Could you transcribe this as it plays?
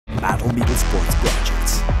Battle Beetle Sports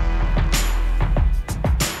projects.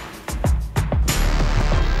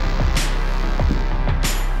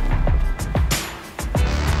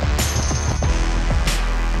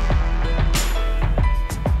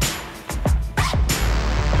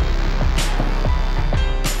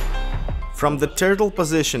 From the turtle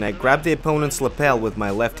position, I grab the opponent's lapel with my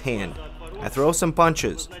left hand. I throw some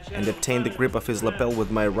punches and obtain the grip of his lapel with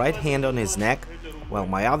my right hand on his neck, while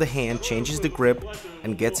my other hand changes the grip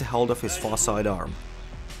and gets a hold of his far side arm.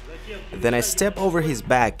 Then I step over his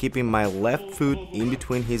back, keeping my left foot in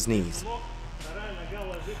between his knees.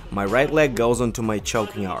 My right leg goes onto my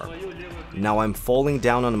choking arm. Now I'm falling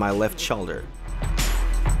down on my left shoulder.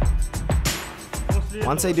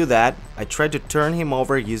 Once I do that, I try to turn him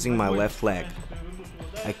over using my left leg.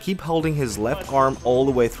 I keep holding his left arm all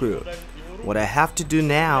the way through. What I have to do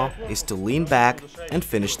now is to lean back and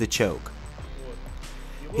finish the choke.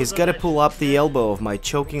 He's got to pull up the elbow of my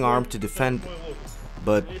choking arm to defend,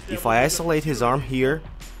 but if I isolate his arm here,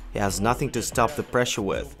 he has nothing to stop the pressure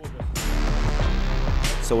with.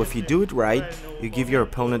 So if you do it right, you give your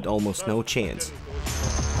opponent almost no chance.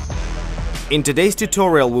 In today's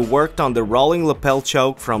tutorial, we worked on the rolling lapel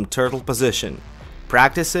choke from turtle position.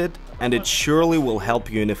 Practice it, and it surely will help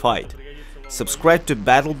you in a fight. Subscribe to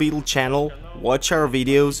Battle Beetle channel, watch our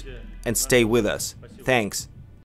videos, and stay with us. Thanks.